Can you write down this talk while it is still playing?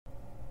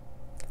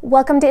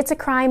Welcome to It's a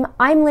Crime.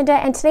 I'm Linda,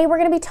 and today we're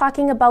going to be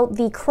talking about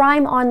the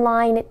Crime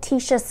Online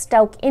TECIA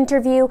STAUCH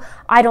interview.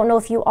 I don't know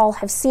if you all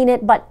have seen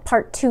it, but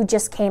part 2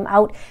 just came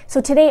out. So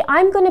today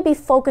I'm going to be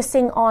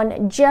focusing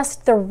on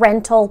just the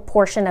rental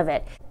portion of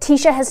it.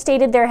 TECIA has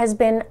stated there has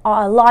been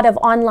a lot of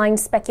online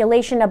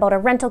speculation about a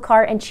rental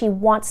car, and she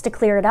wants to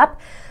clear it up.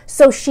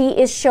 So she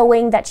is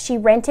showing that she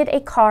rented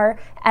a car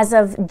as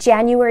of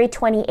January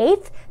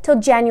 28th till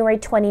January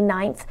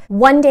 29th,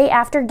 one day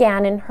after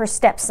Gannon, her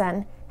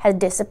stepson, had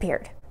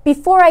disappeared.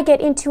 Before I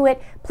get into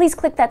it, please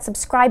click that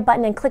subscribe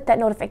button and click that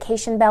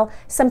notification bell.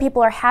 Some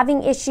people are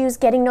having issues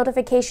getting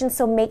notifications,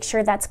 so make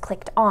sure that's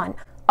clicked on.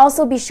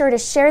 Also, be sure to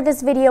share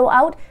this video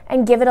out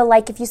and give it a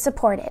like if you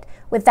support it.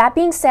 With that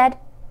being said,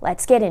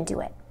 let's get into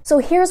it. So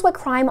here's what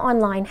Crime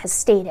Online has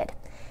stated.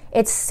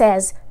 It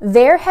says,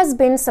 there has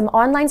been some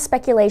online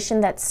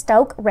speculation that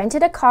STAUCH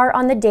rented a car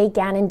on the day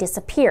Gannon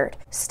disappeared.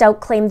 STAUCH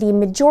claimed the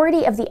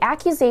majority of the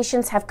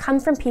accusations have come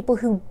from people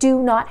who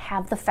do not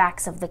have the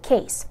facts of the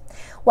case.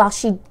 While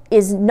she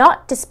is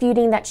not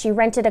disputing that she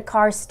rented a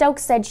car, STAUCH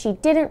said she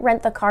didn't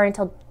rent the car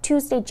until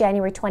Tuesday,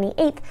 January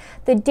 28th,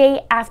 the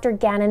day after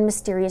Gannon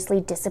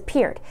mysteriously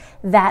disappeared.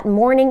 That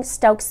morning,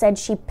 STAUCH said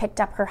she picked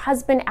up her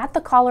husband at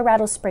the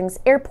Colorado Springs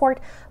airport.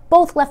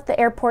 Both left the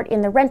airport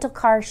in the rental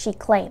car, she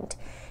claimed.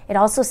 It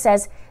also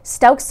says,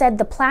 STAUCH said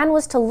the plan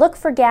was to look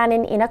for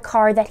Gannon in a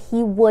car that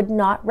he would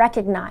not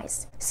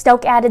recognize.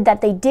 STAUCH added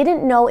that they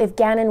didn't know if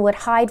Gannon would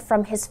hide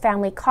from his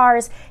family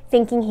cars,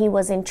 thinking he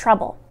was in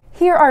trouble.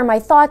 Here are my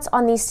thoughts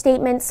on these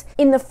statements.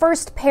 In the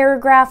first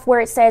paragraph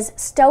where it says,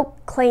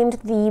 STAUCH claimed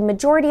the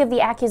majority of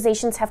the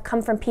accusations have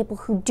come from people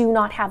who do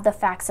not have the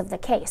facts of the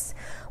case.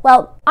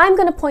 Well, I'm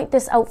going to point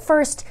this out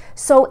first,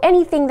 so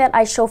anything that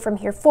I show from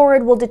here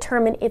forward will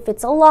determine if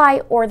it's a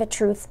lie or the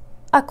truth,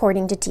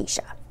 according to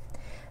TECIA.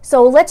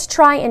 So let's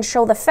try and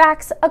show the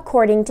facts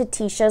according to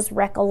TECIA's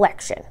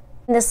recollection.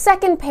 In the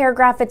second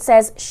paragraph, it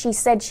says, she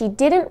said she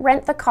didn't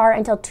rent the car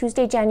until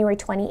Tuesday, January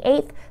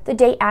 28th, the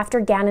day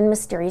after Gannon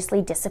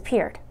mysteriously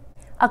disappeared.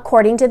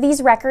 According to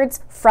these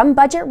records from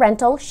Budget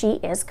Rental, she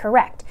is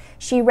correct.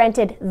 She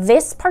rented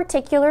this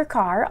particular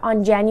car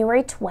on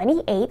January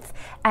 28th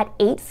at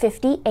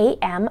 8:50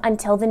 a.m.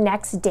 until the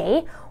next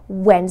day,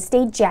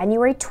 Wednesday,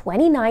 January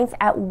 29th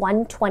at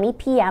 1:20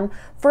 p.m.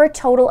 for a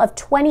total of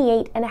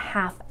 28 and a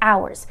half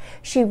hours.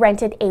 She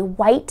rented a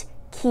white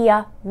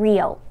Kia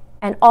Rio.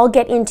 And I'll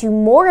get into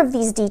more of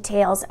these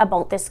details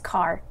about this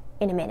car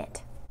in a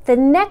minute. The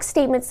next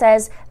statement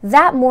says,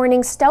 that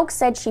morning, STAUCH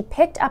said she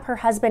picked up her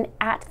husband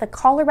at the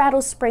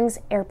Colorado Springs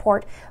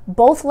airport.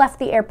 Both left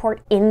the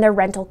airport in the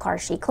rental car,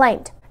 she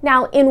claimed.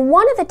 Now, in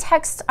one of the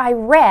texts I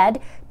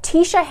read,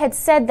 TECIA had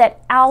said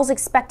that Al's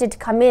expected to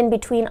come in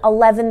between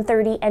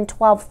 11:30 and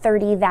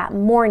 12:30 that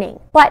morning.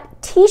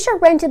 But TECIA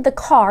rented the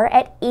car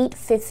at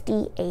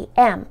 8:50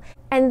 a.m.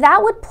 And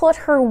that would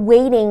put her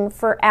waiting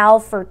for Al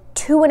for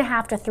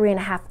 2.5 to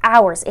 3.5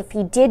 hours if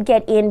he did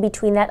get in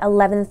between that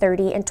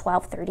 11:30 and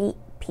 12:30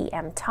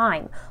 p.m.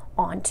 time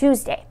on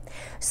Tuesday.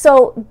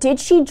 So did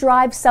she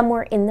drive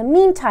somewhere in the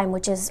meantime,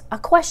 which is a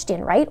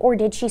question, right? Or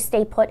did she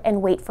stay put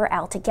and wait for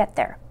Al to get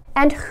there?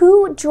 And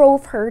who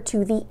drove her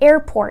to the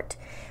airport?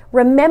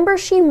 Remember,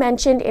 she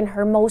mentioned in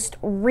her most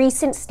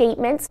recent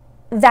statements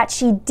that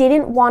she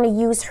didn't want to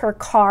use her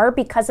car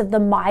because of the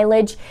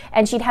mileage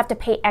and she'd have to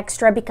pay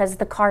extra because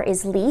the car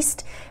is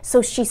leased.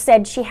 So she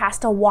said she has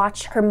to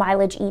watch her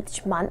mileage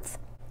each month.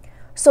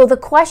 So the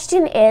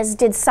question is,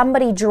 did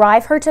somebody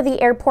drive her to the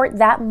airport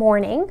that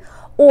morning,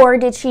 or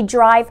did she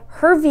drive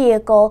her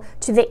vehicle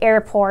to the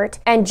airport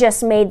and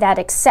just made that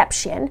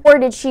exception? Or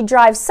did she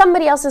drive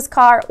somebody else's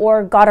car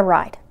or got a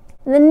ride?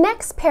 The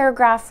next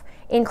paragraph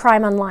in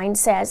Crime Online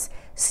says,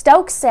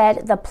 STAUCH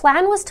said the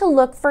plan was to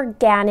look for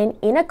Gannon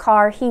in a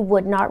car he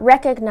would not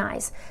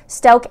recognize.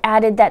 STAUCH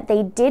added that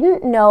they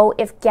didn't know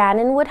if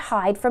Gannon would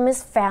hide from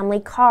his family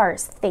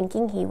cars,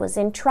 thinking he was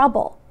in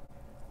trouble.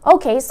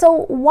 Okay,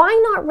 so why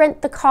not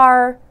rent the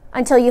car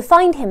until you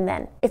find him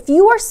then? If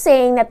you are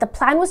saying that the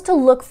plan was to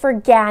look for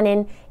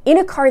Gannon in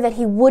a car that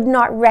he would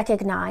not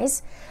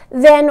recognize,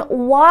 then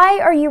why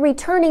are you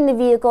returning the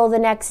vehicle the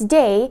next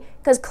day?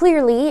 Because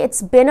clearly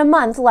it's been a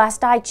month,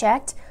 last I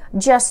checked,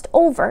 just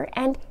over,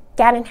 and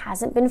Gannon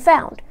hasn't been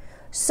found.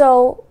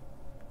 So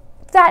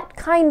that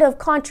kind of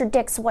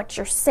contradicts what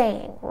you're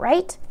saying,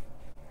 right?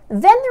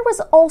 Then there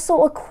was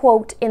also a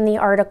quote in the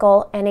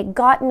article, and it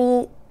got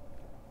me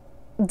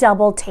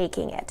double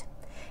taking it.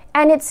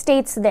 And it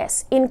states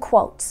this, in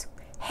quotes,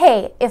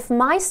 "Hey, if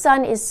my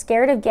son is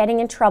scared of getting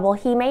in trouble,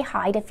 he may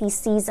hide if he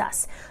sees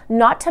us.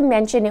 Not to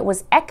mention it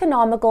was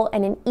economical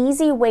and an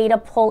easy way to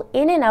pull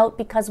in and out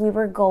because we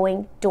were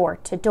going door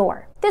to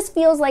door." This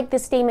feels like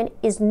this statement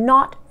is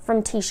not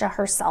from TECIA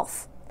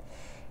herself,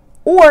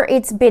 or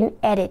it's been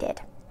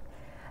edited,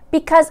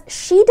 because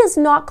she does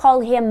not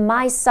call him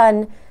my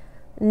son,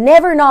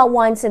 never, not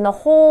once, in the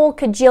whole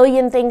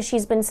cajillion things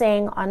she's been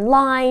saying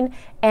online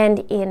and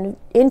in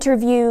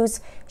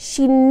interviews.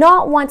 She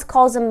not once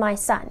calls him my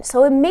son.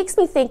 So it makes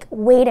me think,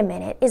 wait a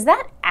minute, is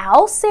that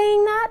Al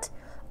saying that?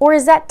 Or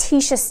is that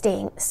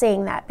TECIA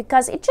saying that?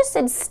 Because it just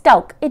said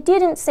STAUCH. It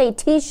didn't say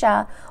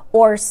TECIA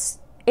or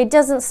it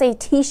doesn't say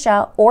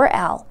TECIA or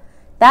L.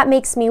 That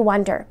makes me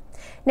wonder.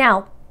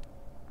 Now,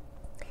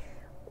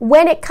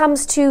 when it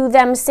comes to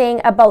them saying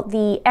about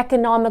the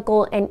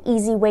economical and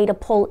easy way to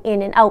pull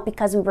in and out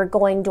because we were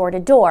going door to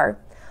door,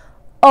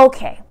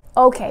 okay,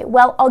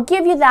 well, I'll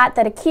give you that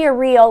a Kia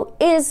Rio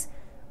is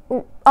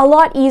a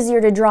lot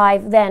easier to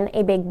drive than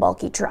a big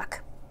bulky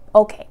truck.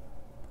 Okay,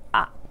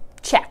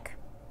 check.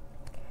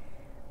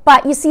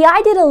 But you see,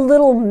 I did a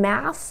little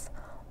math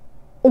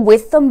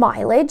with the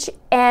mileage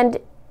and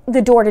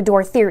the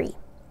door-to-door theory.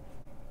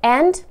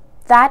 And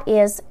that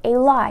is a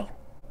lie.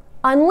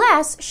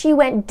 Unless she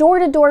went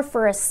door-to-door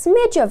for a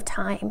smidge of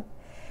time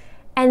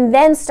and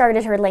then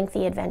started her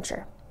lengthy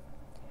adventure.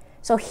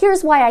 So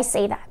here's why I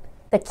say that.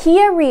 The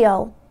Kia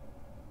Rio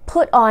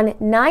put on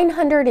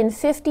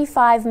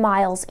 955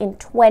 miles in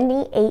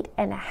 28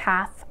 and a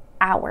half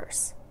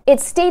hours. It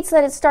states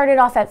that it started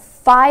off at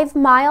 5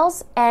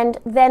 miles, and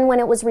then when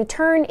it was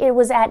returned, it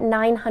was at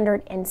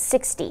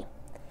 960.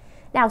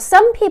 Now,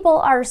 some people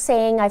are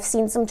saying, I've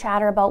seen some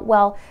chatter about,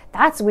 well,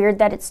 that's weird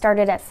that it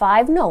started at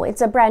 5. No,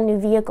 it's a brand new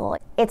vehicle.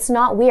 It's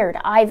not weird.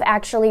 I've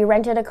actually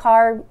rented a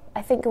car,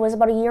 I think it was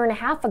about a year and a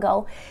half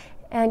ago,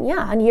 and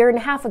yeah, a year and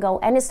a half ago,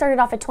 and it started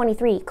off at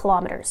 23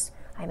 kilometers.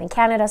 I'm in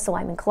Canada, so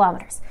I'm in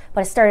kilometers,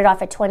 but it started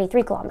off at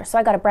 23 kilometers, so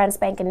I got a brand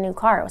spanking new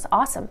car. It was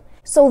awesome.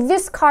 So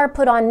this car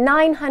put on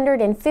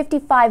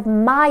 955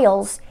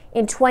 miles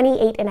in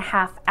 28 and a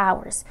half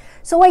hours.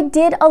 So I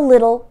did a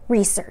little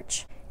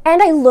research.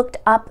 And I looked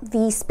up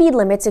the speed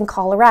limits in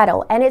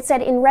Colorado, and it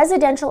said in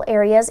residential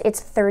areas it's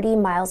 30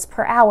 miles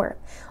per hour.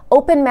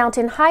 Open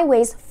mountain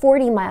highways,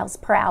 40 miles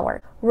per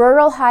hour.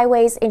 Rural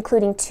highways,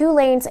 including 2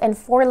 lanes and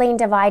 4-lane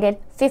divided,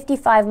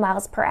 55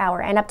 miles per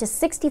hour, and up to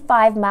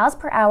 65 miles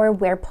per hour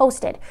where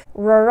posted.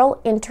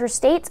 Rural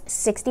interstates,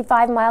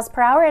 65 miles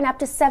per hour, and up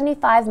to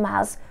 75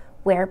 miles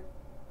where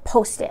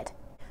posted.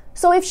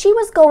 So if she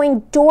was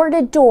going door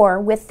to door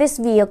with this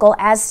vehicle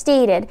as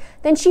stated,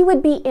 then she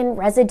would be in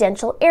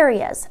residential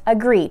areas.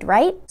 Agreed,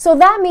 right? So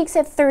that makes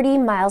it 30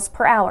 miles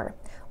per hour.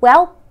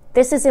 Well,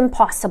 this is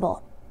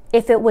impossible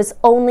if it was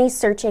only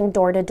searching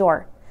door to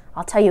door.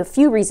 I'll tell you a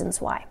few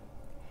reasons why.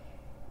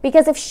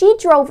 Because if she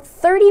drove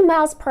 30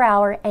 miles per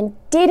hour and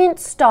didn't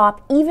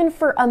stop even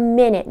for a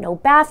minute, no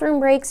bathroom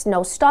breaks,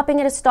 no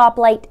stopping at a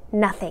stoplight,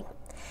 nothing,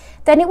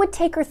 then it would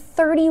take her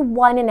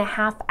 31 and a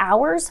half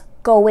hours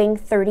going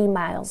 30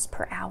 miles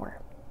per hour.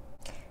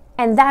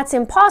 And that's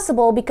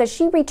impossible because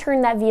she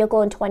returned that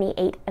vehicle in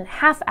 28 and a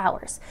half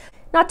hours.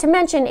 Not to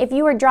mention, if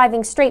you were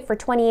driving straight for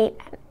 28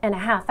 and a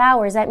half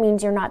hours, that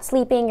means you're not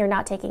sleeping, you're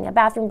not taking a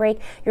bathroom break,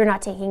 you're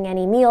not taking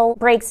any meal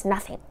breaks,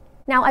 nothing.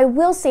 Now, I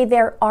will say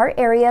there are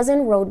areas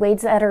and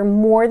roadways that are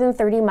more than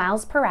 30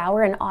 miles per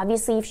hour, and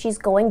obviously if she's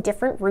going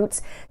different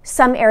routes,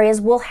 some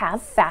areas will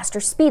have faster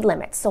speed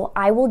limits, so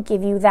I will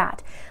give you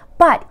that.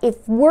 But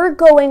if we're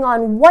going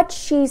on what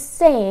she's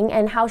saying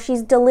and how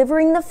she's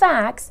delivering the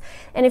facts,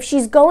 and if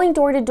she's going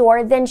door to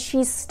door, then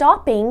she's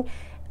stopping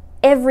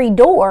every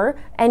door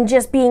and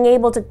just being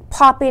able to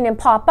pop in and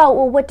pop out.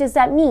 Well, what does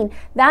that mean?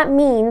 That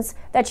means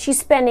that she's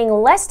spending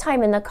less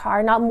time in the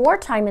car, not more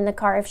time in the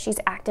car if she's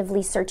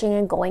actively searching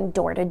and going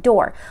door to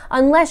door.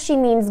 Unless she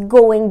means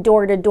going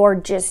door to door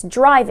just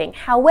driving.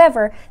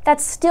 However,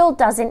 that still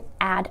doesn't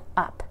add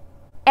up.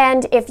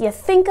 And if you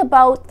think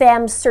about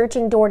them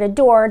searching door to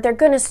door, they're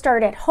going to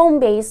start at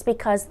home base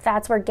because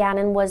that's where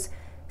Gannon was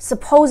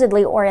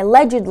supposedly or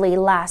allegedly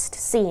last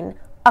seen,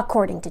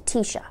 according to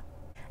TECIA.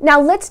 Now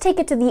let's take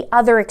it to the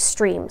other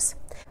extremes.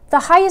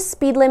 The highest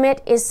speed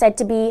limit is said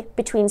to be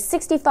between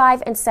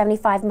 65 and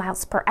 75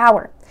 miles per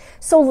hour.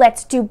 So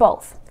let's do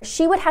both.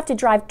 She would have to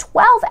drive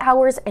 12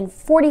 hours and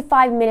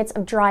 45 minutes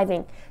of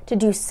driving to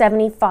do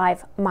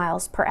 75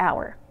 miles per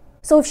hour.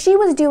 So if she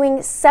was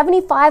doing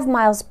 75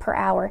 miles per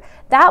hour,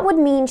 that would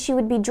mean she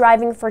would be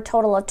driving for a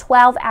total of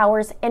 12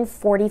 hours and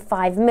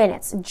 45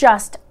 minutes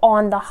just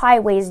on the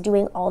highways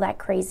doing all that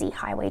crazy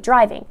highway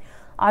driving.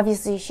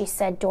 Obviously, she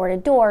said door to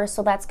door,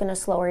 so that's going to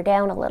slow her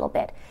down a little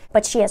bit.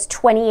 But she has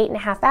 28 and a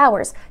half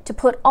hours to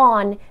put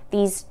on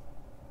these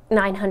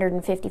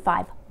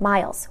 955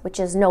 miles, which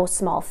is no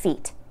small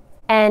feat.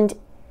 And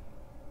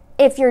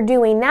if you're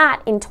doing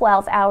that in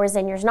 12 hours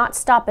and you're not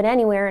stopping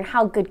anywhere, and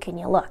how good can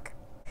you look?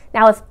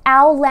 Now, if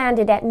Al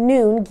landed at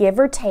noon, give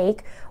or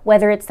take,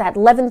 whether it's at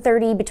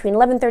 11:30, between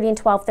 11:30 and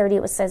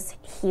 12:30, it says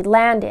he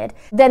landed,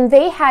 then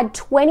they had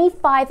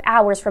 25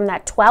 hours from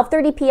that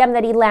 12:30 p.m.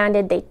 that he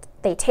landed.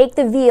 They take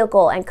the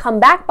vehicle and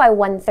come back by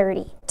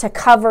 1:30 to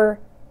cover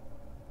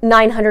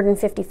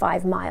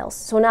 955 miles.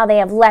 So now they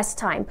have less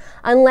time,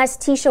 unless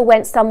TECIA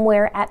went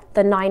somewhere at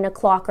the 9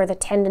 o'clock or the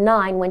 10 to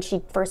 9 when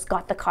she first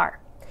got the car,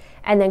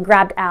 and then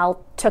grabbed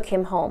Al, took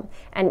him home,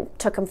 and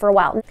took him for a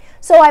while.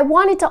 So I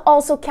wanted to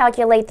also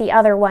calculate the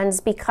other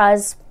ones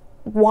because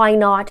why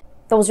not?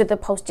 Those are the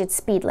posted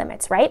speed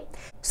limits, right?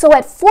 So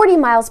at 40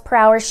 miles per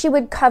hour, she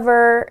would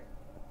cover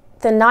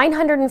the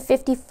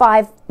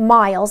 955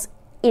 miles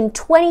in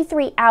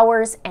 23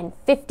 hours and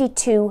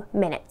 52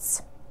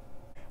 minutes.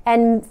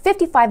 and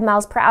 55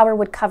 miles per hour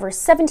would cover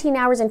 17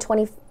 hours and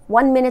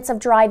 21 minutes of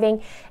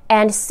driving,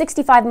 and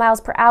 65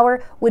 miles per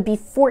hour would be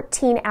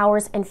 14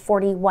 hours and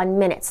 41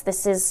 minutes.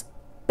 This is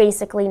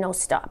basically no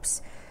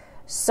stops.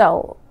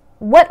 So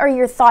what are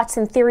your thoughts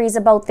and theories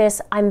about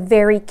this? I'm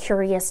very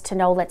curious to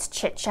know. Let's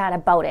chit chat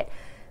about it.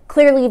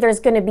 Clearly there's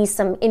going to be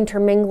some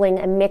intermingling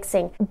and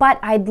mixing, but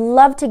I'd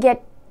love to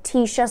get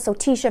TECIA. So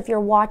TECIA, if you're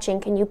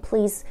watching, can you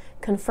please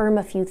confirm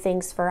a few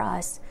things for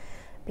us,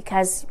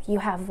 because you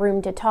have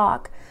room to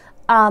talk.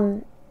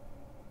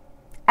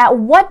 At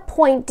what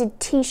point did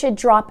TECIA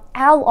drop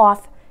Al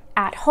off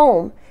at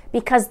home?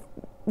 Because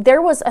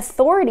there was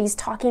authorities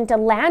talking to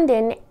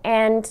Landon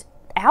and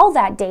Al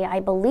that day, I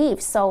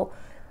believe. So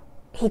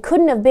he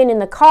couldn't have been in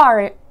the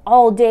car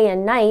all day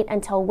and night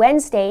until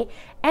Wednesday.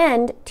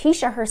 And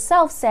TECIA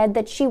herself said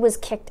that she was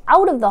kicked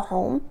out of the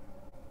home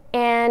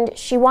and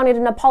she wanted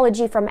an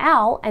apology from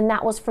Al, and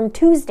that was from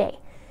Tuesday.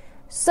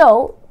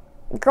 So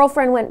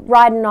girlfriend went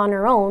riding on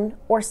her own,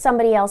 or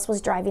somebody else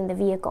was driving the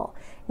vehicle.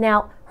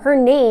 Now, her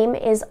name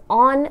is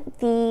on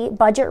the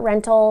budget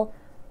rental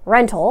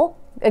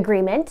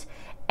agreement,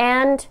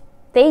 and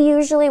they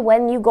usually,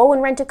 when you go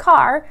and rent a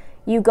car,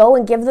 you go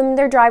and give them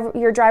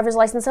your driver's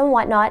license and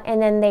whatnot,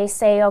 and then they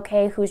say,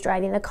 okay, who's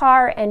driving the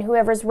car, and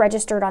whoever's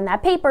registered on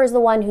that paper is the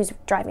one who's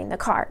driving the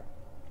car.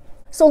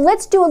 So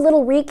let's do a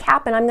little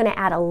recap, and I'm going to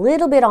add a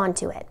little bit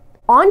onto it.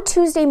 On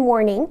Tuesday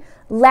morning,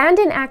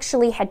 Landon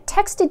actually had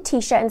texted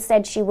TECIA and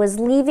said she was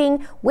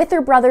leaving with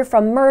her brother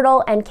from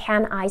Myrtle, and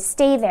can I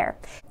stay there?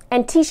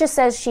 And TECIA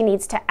says she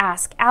needs to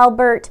ask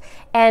Albert,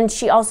 and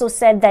she also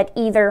said that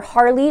either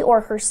Harley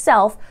or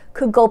herself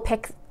could go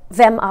pick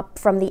them up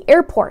from the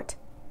airport.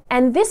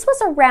 And this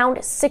was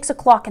around 6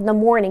 o'clock in the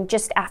morning,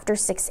 just after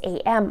 6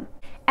 a.m.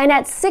 And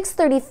at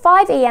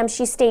 6:35 a.m.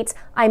 she states,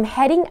 I'm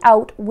heading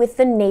out with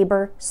the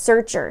neighbor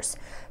searchers.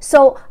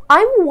 So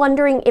I'm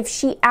wondering if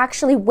she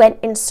actually went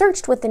and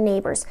searched with the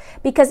neighbors,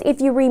 because if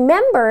you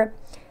remember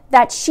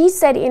that she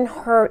said in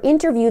her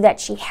interview that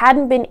she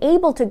hadn't been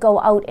able to go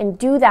out and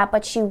do that,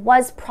 but she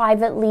was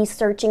privately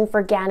searching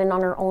for Gannon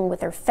on her own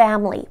with her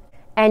family.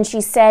 And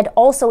she said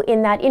also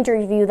in that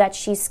interview that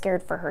she's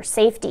scared for her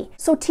safety.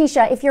 So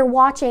TECIA, if you're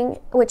watching,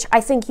 which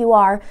I think you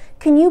are,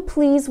 can you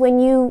please, when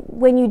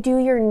you do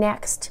your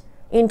next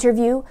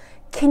interview,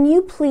 can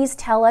you please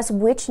tell us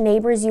which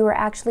neighbors you were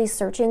actually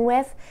searching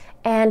with?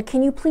 And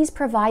can you please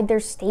provide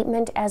their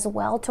statement as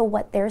well to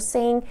what they're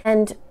saying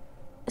and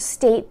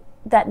state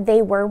that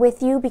they were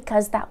with you,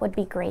 because that would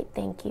be great.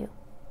 Thank you.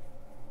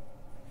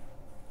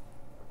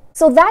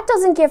 So that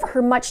doesn't give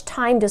her much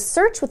time to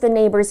search with the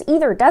neighbors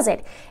either, does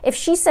it? If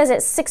she says at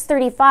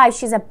 6:35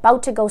 she's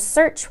about to go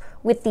search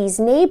with these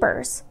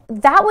neighbors,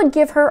 that would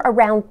give her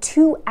around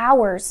 2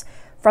 hours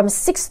from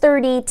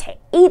 6:30 to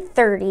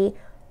 8:30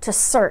 to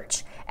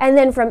search. And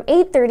then from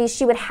 8:30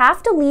 she would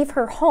have to leave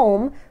her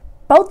home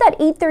about that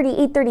 8:30,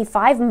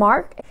 8:35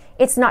 mark.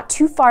 It's not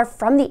too far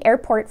from the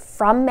airport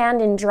from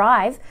Mandan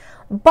Drive,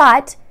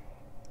 but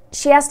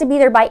she has to be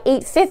there by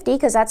 8:50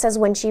 because that says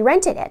when she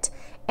rented it.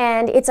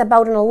 And it's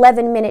about an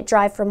 11-minute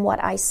drive from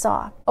what I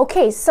saw.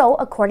 Okay, so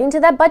according to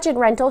that budget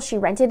rental, she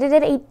rented it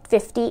at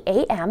 8:50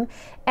 a.m.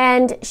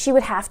 and she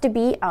would have to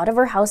be out of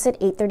her house at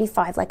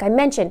 8:35, like I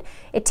mentioned.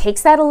 It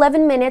takes that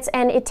 11 minutes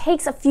and it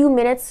takes a few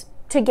minutes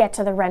to get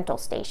to the rental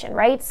station,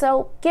 right?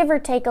 So give or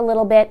take a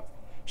little bit,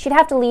 she'd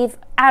have to leave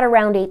at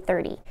around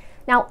 8:30.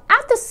 Now,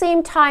 at the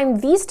same time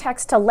these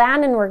texts to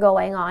Landon were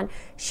going on,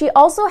 she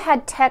also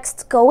had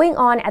texts going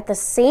on at the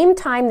same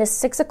time, the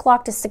 6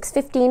 o'clock to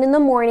 6:15 in the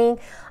morning,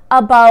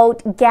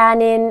 about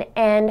Gannon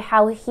and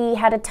how he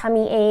had a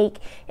tummy ache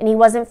and he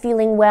wasn't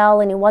feeling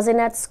well and he wasn't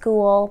at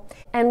school.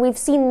 And we've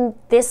seen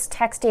this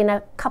text in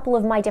a couple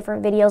of my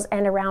different videos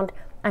and around,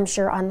 I'm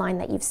sure, online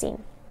that you've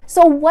seen.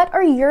 So what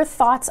are your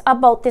thoughts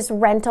about this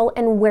rental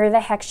and where the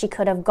heck she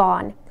could have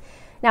gone?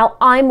 Now,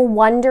 I'm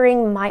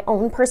wondering, my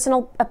own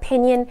personal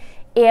opinion,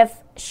 if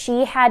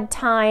she had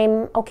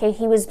time. Okay,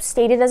 he was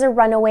stated as a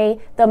runaway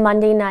the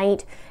Monday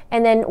night,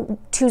 and then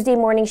Tuesday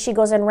morning she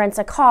goes and rents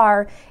a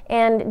car.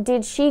 And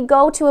did she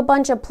go to a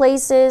bunch of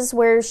places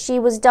where she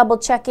was double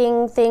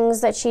checking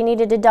things that she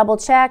needed to double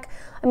check?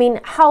 I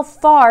mean, how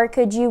far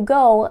could you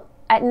go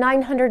at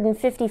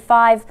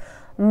 955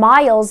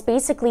 miles?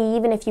 Basically,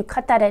 even if you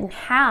cut that in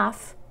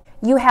half,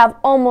 you have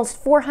almost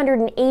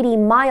 480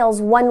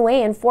 miles one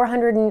way and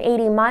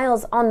 480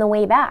 miles on the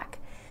way back.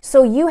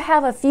 So you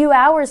have a few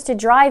hours to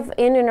drive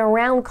in and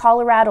around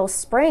Colorado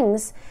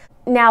Springs.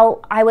 Now,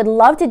 I would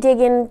love to dig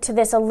into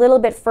this a little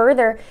bit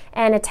further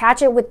and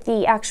attach it with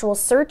the actual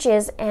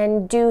searches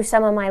and do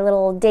some of my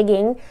little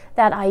digging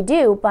that I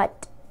do,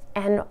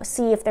 and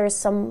see if there's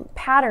some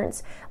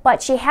patterns.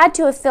 But she had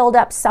to have filled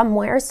up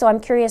somewhere, so I'm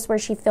curious where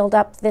she filled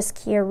up this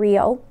Kia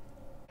Rio.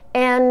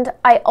 And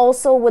I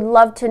also would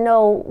love to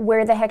know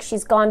where the heck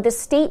she's gone. The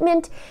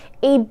statement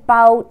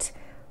about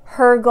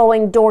her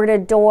going door to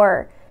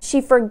door, she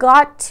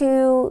forgot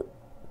to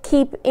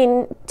keep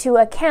into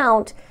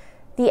account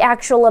the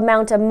actual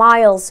amount of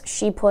miles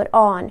she put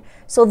on.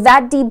 So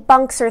that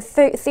debunks her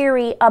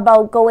theory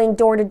about going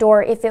door to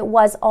door if it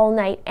was all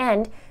night.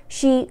 And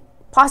she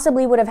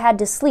possibly would have had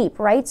to sleep,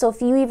 right? So if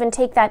you even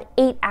take that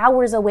 8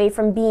 hours away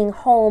from being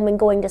home and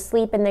going to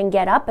sleep and then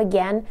get up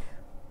again,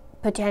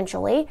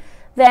 potentially,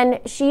 then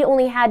she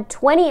only had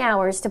 20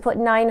 hours to put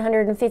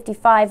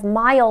 955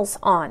 miles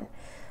on.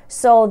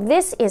 So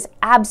this is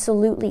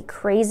absolutely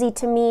crazy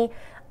to me.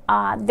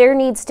 There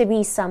needs to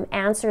be some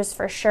answers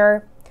for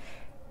sure.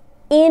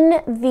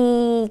 In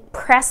the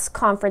press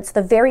conference,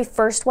 the very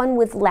first one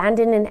with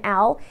Landon and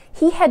Al,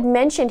 he had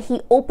mentioned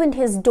he opened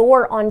his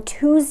door on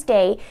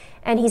Tuesday,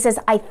 and he says,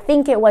 I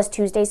think it was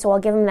Tuesday, so I'll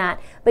give him that.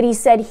 But he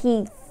said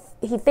he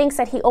thinks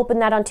that he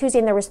opened that on Tuesday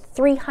and there was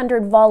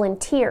 300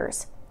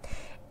 volunteers.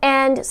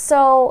 And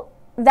so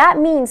that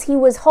means he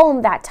was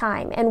home that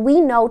time, and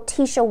we know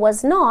TECIA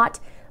was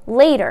not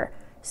later.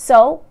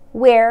 So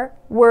where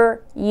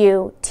were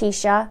you,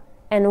 TECIA?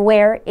 And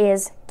where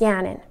is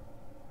Gannon?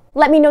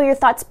 Let me know your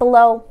thoughts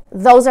below.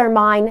 Those are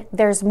mine.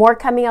 There's more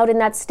coming out in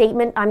that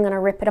statement. I'm going to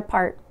rip it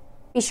apart.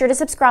 Be sure to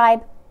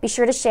subscribe. Be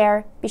sure to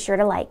share. Be sure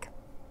to like.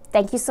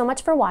 Thank you so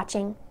much for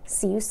watching.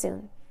 See you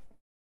soon.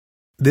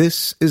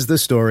 This is the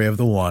story of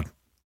the one.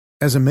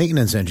 As a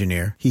maintenance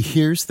engineer, he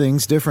hears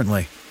things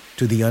differently.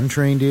 To the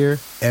untrained ear,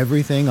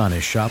 everything on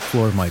his shop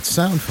floor might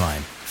sound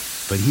fine,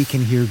 but he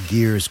can hear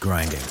gears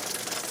grinding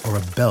or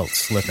a belt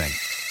slipping.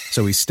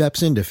 So he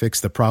steps in to fix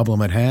the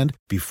problem at hand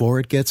before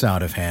it gets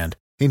out of hand.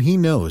 And he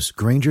knows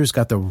Grainger's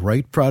got the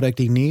right product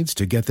he needs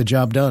to get the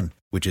job done,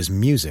 which is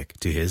music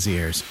to his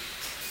ears.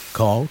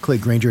 Call,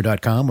 click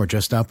Grainger.com, or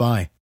just stop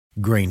by.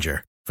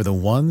 Grainger, for the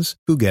ones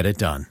who get it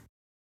done.